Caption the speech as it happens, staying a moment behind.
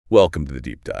Welcome to the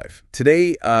deep dive.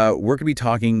 Today, we're going to be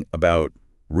talking about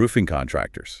roofing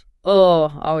contractors.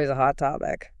 Oh, always a hot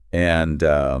topic. And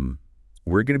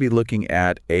we're going to be looking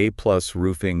at A+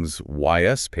 Roofing's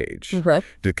YS page Okay.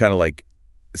 to kind of like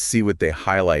see what they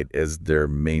highlight as their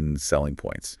main selling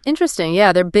points. Interesting.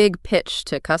 Yeah, their big pitch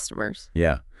to customers.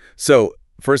 Yeah. So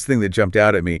first thing that jumped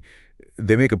out at me,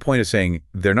 they make a point of saying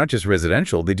they're not just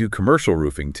residential, they do commercial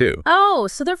roofing too. Oh,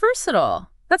 so they're versatile.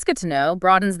 That's good to know.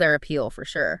 Broadens their appeal for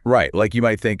sure. Right. Like you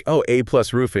might think, oh, A+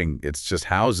 Roofing, it's just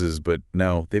houses, but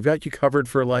no, they've got you covered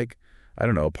for like, I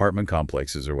don't know, apartment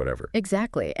complexes or whatever.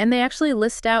 Exactly. And they actually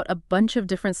list out a bunch of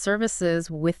different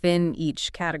services within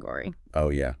each category. Oh,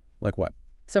 yeah. Like what?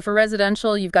 So for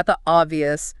residential, you've got the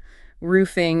obvious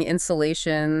roofing,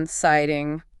 insulation,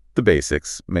 siding. The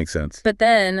basics. Makes sense. But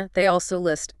then they also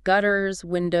list gutters,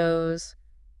 windows,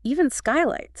 even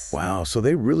skylights. Wow. So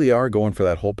they really are going for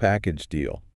that whole package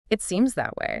deal. It seems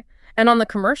that way. And on the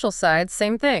commercial side,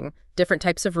 same thing. Different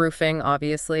types of roofing,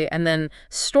 obviously, and then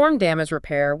storm damage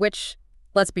repair, which,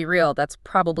 let's be real, that's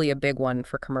probably a big one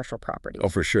for commercial properties. Oh,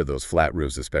 for sure. Those flat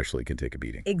roofs especially can take a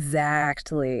beating.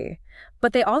 Exactly.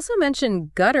 But they also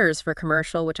mentioned gutters for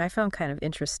commercial, which I found kind of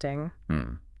interesting.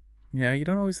 Yeah, you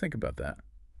don't always think about that.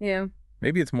 Yeah.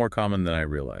 Maybe it's more common than I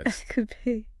realize. Could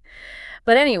be.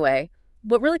 But anyway,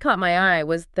 what really caught my eye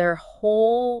was their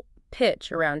whole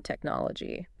pitch around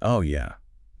technology. Oh, yeah.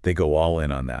 They go all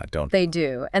in on that, don't they? They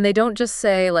do. And they don't just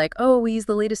say like, oh, we use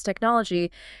the latest technology.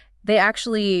 They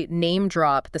actually name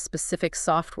drop the specific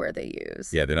software they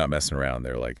use. Yeah, they're not messing around.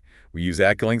 They're like, we use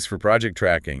AccuLynx for project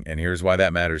tracking, and here's why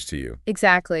that matters to you.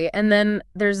 Exactly. And then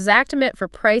there's Xactimate for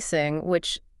pricing,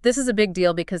 which this is a big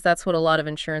deal because that's what a lot of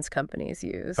insurance companies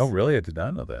use. Oh, really? I did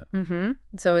not know that.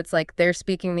 So it's like they're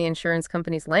speaking the insurance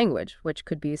company's language, which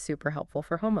could be super helpful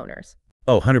for homeowners.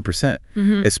 Oh, 100%.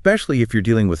 Especially if you're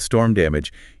dealing with storm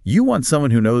damage, you want someone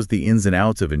who knows the ins and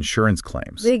outs of insurance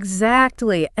claims.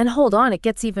 Exactly. And hold on, it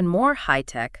gets even more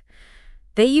high-tech.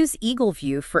 They use Eagle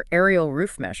View for aerial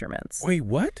roof measurements. Wait,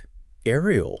 what?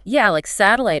 Aerial? Yeah, like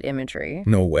satellite imagery.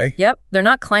 No way. Yep, they're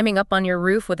not climbing up on your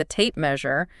roof with a tape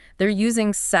measure. They're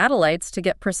using satellites to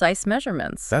get precise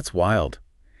measurements. That's wild.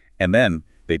 And then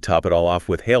they top it all off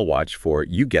with Hail Watch for,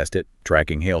 you guessed it,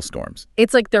 tracking hailstorms.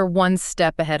 It's like they're one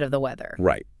step ahead of the weather.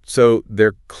 Right. So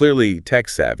they're clearly tech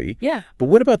savvy. Yeah. But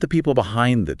what about the people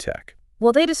behind the tech?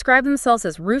 Well, they describe themselves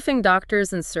as roofing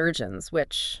doctors and surgeons,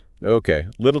 which, Okay,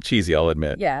 little cheesy, I'll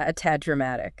admit. yeah, a tad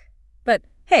dramatic. But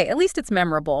hey, at least it's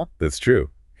memorable. That's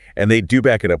true. And they do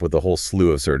back it up with a whole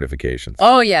slew of certifications.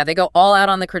 Oh, yeah, they go all out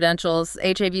on the credentials,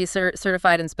 HAAG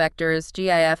certified inspectors,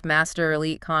 GAF Master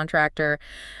Elite Contractor.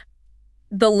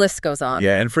 The list goes on.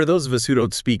 Yeah, and for those of us who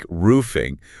don't speak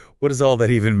roofing, what does all that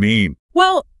even mean?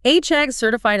 Well, HAAG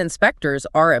certified inspectors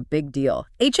are a big deal.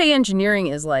 HA engineering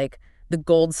is like the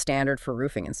gold standard for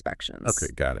roofing inspections.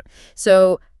 Okay, got it.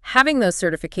 So having those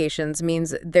certifications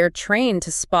means they're trained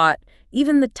to spot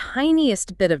even the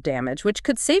tiniest bit of damage, which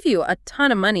could save you a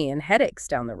ton of money and headaches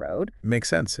down the road. Makes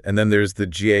sense. And then there's the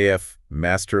GAF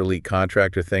Master Elite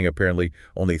Contractor thing. Apparently,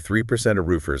 only 3% of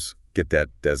roofers get that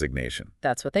designation.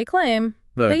 That's what they claim.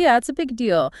 Look. But yeah, it's a big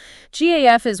deal.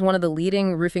 GAF is one of the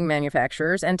leading roofing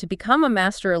manufacturers, and to become a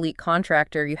Master Elite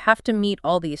Contractor, you have to meet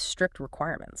all these strict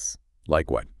requirements. Like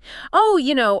what? Oh,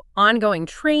 you know, ongoing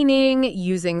training,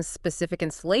 using specific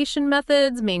installation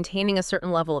methods, maintaining a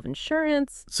certain level of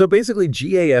insurance. So basically,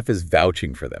 GAF is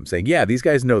vouching for them, saying, yeah, these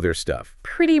guys know their stuff.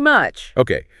 Pretty much.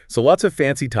 Okay, so lots of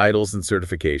fancy titles and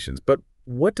certifications, but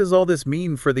what does all this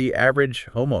mean for the average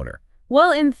homeowner?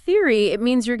 Well, in theory, it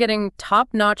means you're getting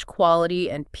top-notch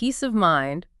quality and peace of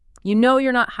mind. You know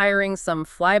you're not hiring some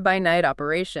fly-by-night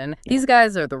operation. These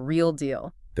guys are the real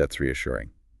deal. That's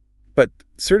reassuring. But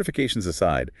certifications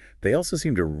aside, they also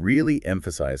seem to really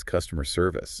emphasize customer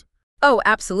service. Oh,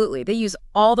 absolutely. They use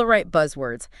all the right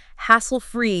buzzwords.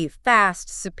 Hassle-free, fast,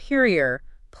 superior,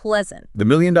 pleasant. The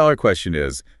million-dollar question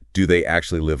is, do they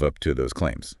actually live up to those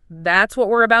claims? That's what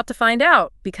we're about to find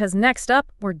out, because next up,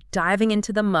 we're diving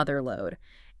into the mother lode.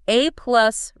 A+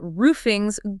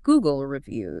 Roofing's Google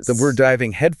reviews. So we're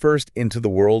diving headfirst into the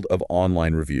world of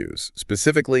online reviews,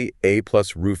 specifically A+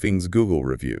 Roofing's Google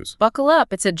reviews. Buckle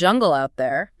up, it's a jungle out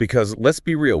there. Because let's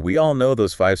be real, we all know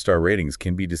those 5-star ratings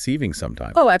can be deceiving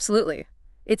sometimes. Oh, absolutely.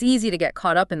 It's easy to get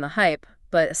caught up in the hype,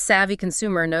 but a savvy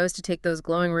consumer knows to take those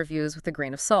glowing reviews with a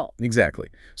grain of salt. Exactly.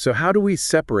 So how do we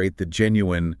separate the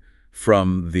genuine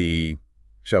from the,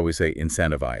 shall we say,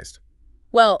 incentivized?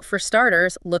 Well, for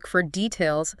starters, look for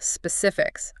details,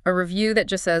 specifics. A review that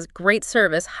just says, great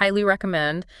service, highly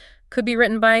recommend, could be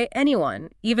written by anyone,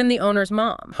 even the owner's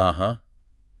mom.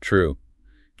 True.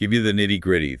 Give you the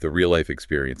nitty-gritty, the real-life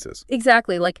experiences.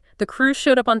 Exactly. Like the crew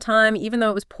showed up on time even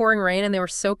though it was pouring rain and they were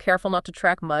so careful not to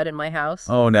track mud in my house.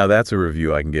 Oh, now that's a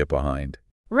review I can get behind.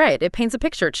 Right. It paints a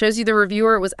picture. It shows you the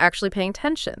reviewer was actually paying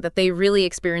attention, that they really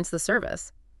experienced the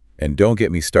service. And don't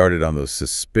get me started on those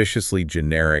suspiciously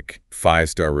generic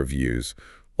 5-star reviews,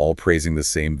 all praising the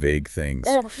same vague things.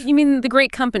 Oh, you mean the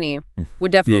great company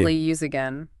would definitely use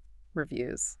again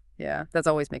reviews. Yeah, that's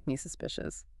always make me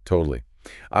suspicious. Totally.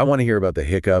 I want to hear about the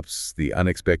hiccups, the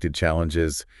unexpected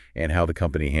challenges, and how the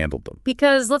company handled them.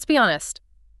 Because let's be honest,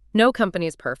 no company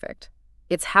is perfect.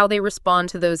 It's how they respond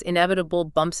to those inevitable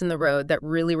bumps in the road that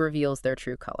really reveals their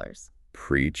true colors.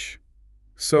 Preach.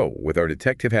 So, with our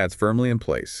detective hats firmly in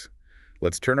place,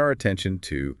 let's turn our attention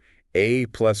to A+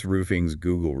 Roofing's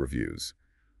Google reviews.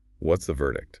 What's the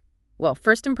verdict? Well,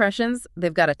 first impressions,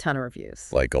 they've got a ton of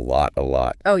reviews. Like a lot.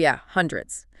 Oh yeah,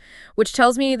 hundreds. Which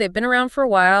tells me they've been around for a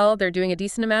while, they're doing a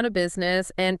decent amount of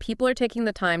business, and people are taking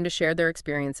the time to share their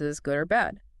experiences, good or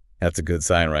bad. That's a good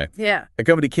sign, right? Yeah. A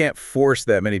company can't force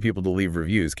that many people to leave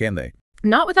reviews, can they?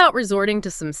 Not without resorting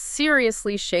to some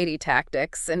seriously shady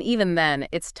tactics, and even then,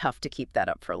 it's tough to keep that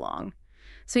up for long.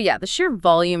 So yeah, the sheer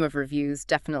volume of reviews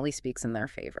definitely speaks in their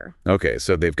favor. Okay,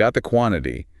 so they've got the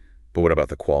quantity, but what about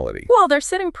the quality? Well, they're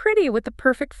sitting pretty with the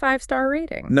perfect 5-star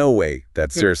rating. No way.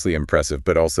 That's seriously impressive,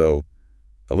 but also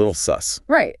a little sus.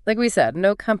 Right. Like we said,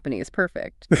 no company is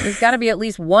perfect. There's got to be at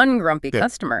least one grumpy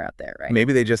customer out there, right?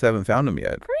 Maybe they just haven't found them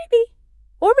yet. Maybe.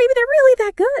 Or maybe they're really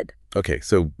that good. Okay,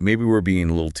 so maybe we're being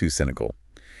a little too cynical.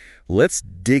 Let's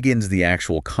dig into the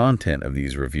actual content of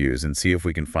these reviews and see if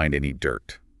we can find any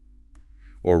dirt.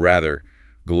 Or rather,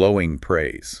 glowing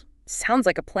praise. Sounds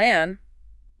like a plan.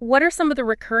 What are some of the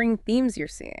recurring themes you're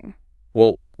seeing?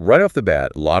 Well, right off the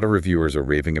bat, a lot of reviewers are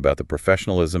raving about the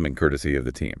professionalism and courtesy of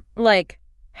the team. Like,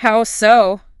 how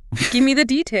so? Give me the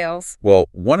details. Well,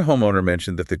 one homeowner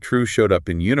mentioned that the crew showed up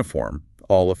in uniform,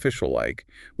 all official-like,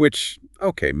 which,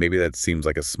 okay, maybe that seems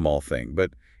like a small thing,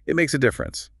 but it makes a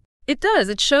difference. It does.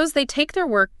 It shows they take their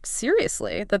work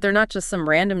seriously, that they're not just some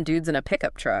random dudes in a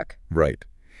pickup truck. Right.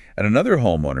 And another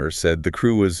homeowner said the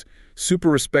crew was super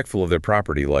respectful of their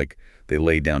property, like they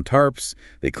laid down tarps,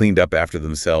 they cleaned up after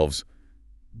themselves.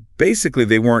 Basically,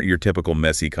 they weren't your typical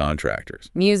messy contractors.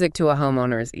 Music to a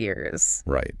homeowner's ears.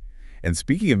 Right. And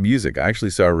speaking of music, I actually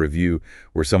saw a review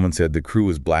where someone said the crew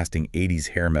was blasting 80s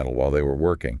hair metal while they were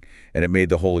working, and it made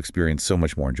the whole experience so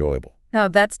much more enjoyable. Now,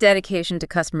 that's dedication to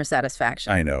customer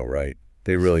satisfaction. I know, right?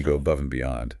 They really go above and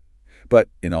beyond. But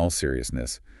in all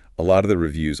seriousness, a lot of the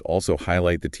reviews also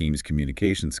highlight the team's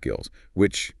communication skills,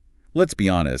 which, let's be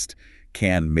honest,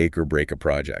 can make or break a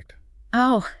project.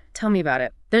 Oh, tell me about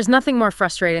it. There's nothing more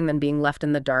frustrating than being left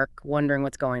in the dark, wondering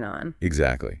what's going on.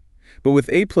 Exactly. But with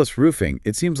A+ Roofing,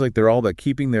 it seems like they're all about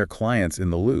keeping their clients in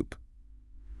the loop.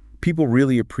 People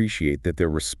really appreciate that they're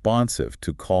responsive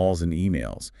to calls and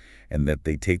emails, and that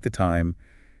they take the time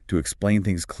to explain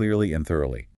things clearly and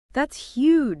thoroughly. That's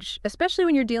huge, especially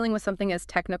when you're dealing with something as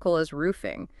technical as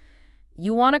roofing.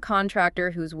 You want a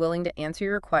contractor who's willing to answer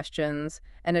your questions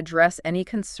and address any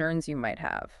concerns you might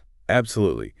have.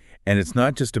 Absolutely. And it's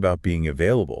not just about being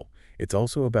available. It's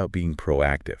also about being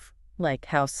proactive. Like,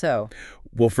 how so?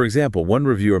 Well, for example, one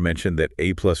reviewer mentioned that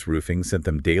A+ Roofing sent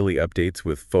them daily updates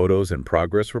with photos and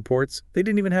progress reports. They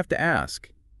didn't even have to ask.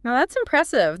 Now, that's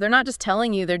impressive. They're not just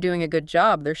telling you they're doing a good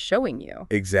job, they're showing you.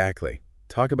 Exactly.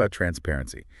 Talk about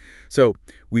transparency. So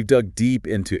we've dug deep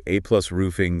into A+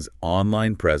 Roofing's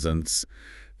online presence,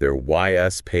 their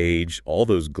YS page, all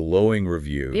those glowing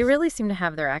reviews. They really seem to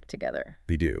have their act together.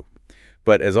 They do.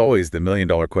 But as always, the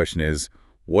million-dollar question is,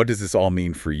 what does this all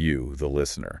mean for you, the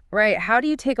listener? Right. How do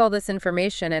you take all this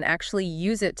information and actually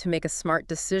use it to make a smart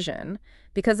decision?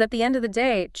 Because at the end of the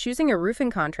day, choosing a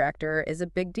roofing contractor is a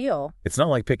big deal. It's not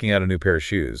like picking out a new pair of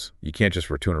shoes. You can't just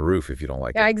return a roof if you don't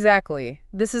like Yeah, it. exactly.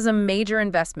 This is a major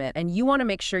investment, and you want to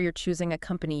make sure you're choosing a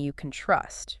company you can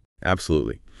trust.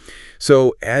 Absolutely.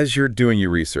 So as you're doing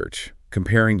your research,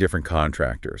 comparing different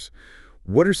contractors,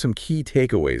 what are some key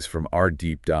takeaways from our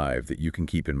deep dive that you can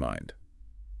keep in mind?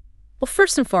 Well,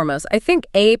 first and foremost, I think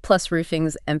A+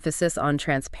 Roofing's emphasis on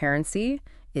transparency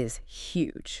is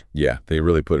huge. Yeah, they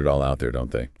really put it all out there, don't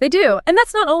they? They do, and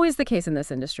that's not always the case in this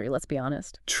industry, let's be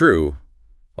honest. True.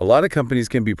 A lot of companies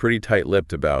can be pretty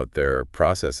tight-lipped about their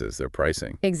processes, their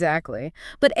pricing. Exactly.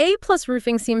 But A+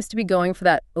 Roofing seems to be going for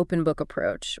that open book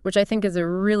approach, which I think is a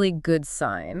really good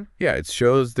sign. Yeah, it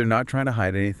shows they're not trying to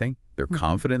hide anything. They're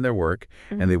confident in their work,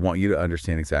 and they want you to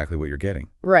understand exactly what you're getting.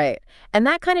 Right. And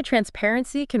that kind of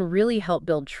transparency can really help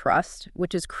build trust,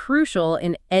 which is crucial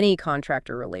in any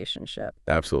contractor relationship.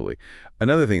 Absolutely.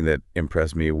 Another thing that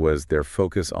impressed me was their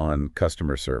focus on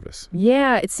customer service.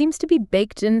 Yeah, it seems to be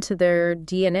baked into their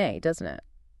DNA, doesn't it?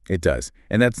 It does.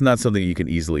 And that's not something you can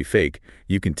easily fake.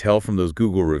 You can tell from those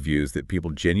Google reviews that people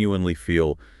genuinely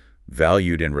feel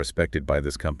valued and respected by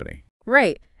this company.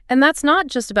 Right. And that's not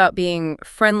just about being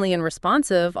friendly and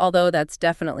responsive, although that's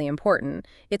definitely important.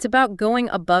 It's about going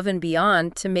above and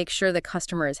beyond to make sure the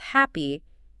customer is happy,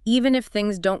 even if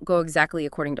things don't go exactly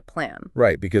according to plan.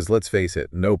 Right, because let's face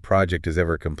it, no project is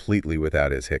ever completely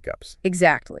without its hiccups.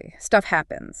 Exactly. Stuff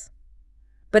happens.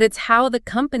 But it's how the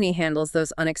company handles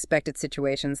those unexpected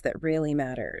situations that really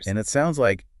matters. And it sounds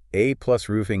like A+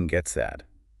 Roofing gets that.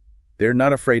 They're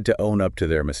not afraid to own up to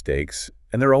their mistakes,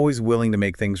 and they're always willing to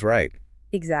make things right.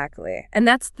 Exactly. And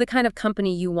that's the kind of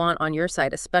company you want on your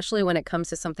side, especially when it comes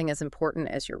to something as important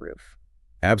as your roof.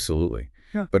 Absolutely.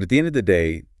 Yeah. But at the end of the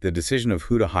day, the decision of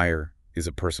who to hire is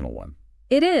a personal one.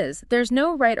 It is. There's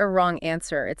no right or wrong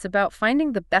answer. It's about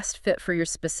finding the best fit for your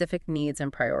specific needs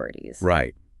and priorities.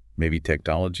 Right. Maybe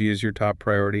technology is your top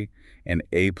priority, and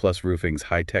A+ Roofing's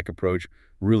high-tech approach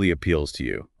really appeals to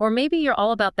you. Or maybe you're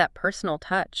all about that personal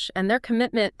touch, and their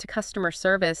commitment to customer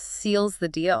service seals the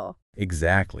deal.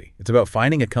 Exactly. It's about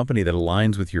finding a company that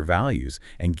aligns with your values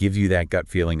and gives you that gut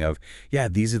feeling of, yeah,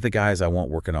 these are the guys I want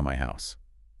working on my house.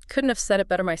 Couldn't have said it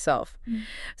better myself.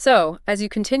 So, as you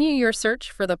continue your search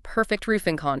for the perfect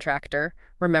roofing contractor,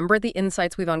 remember the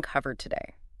insights we've uncovered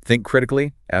today. Think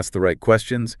critically, ask the right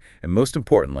questions, and most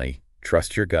importantly,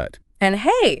 trust your gut. And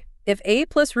hey, if A+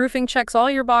 Roofing checks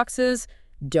all your boxes,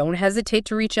 don't hesitate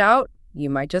to reach out. You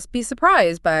might just be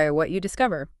surprised by what you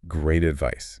discover. Great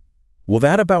advice. Well,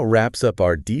 that about wraps up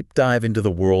our deep dive into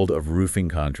the world of roofing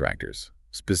contractors,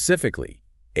 specifically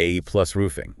A+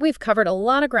 Roofing. We've covered a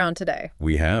lot of ground today.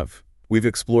 We have. We've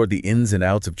explored the ins and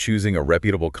outs of choosing a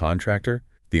reputable contractor,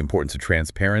 the importance of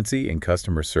transparency and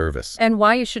customer service. And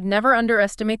why you should never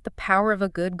underestimate the power of a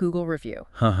good Google review.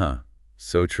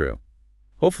 So true.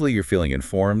 Hopefully you're feeling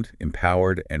informed,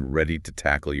 empowered, and ready to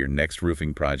tackle your next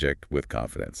roofing project with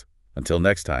confidence. Until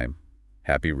next time,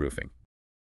 happy roofing.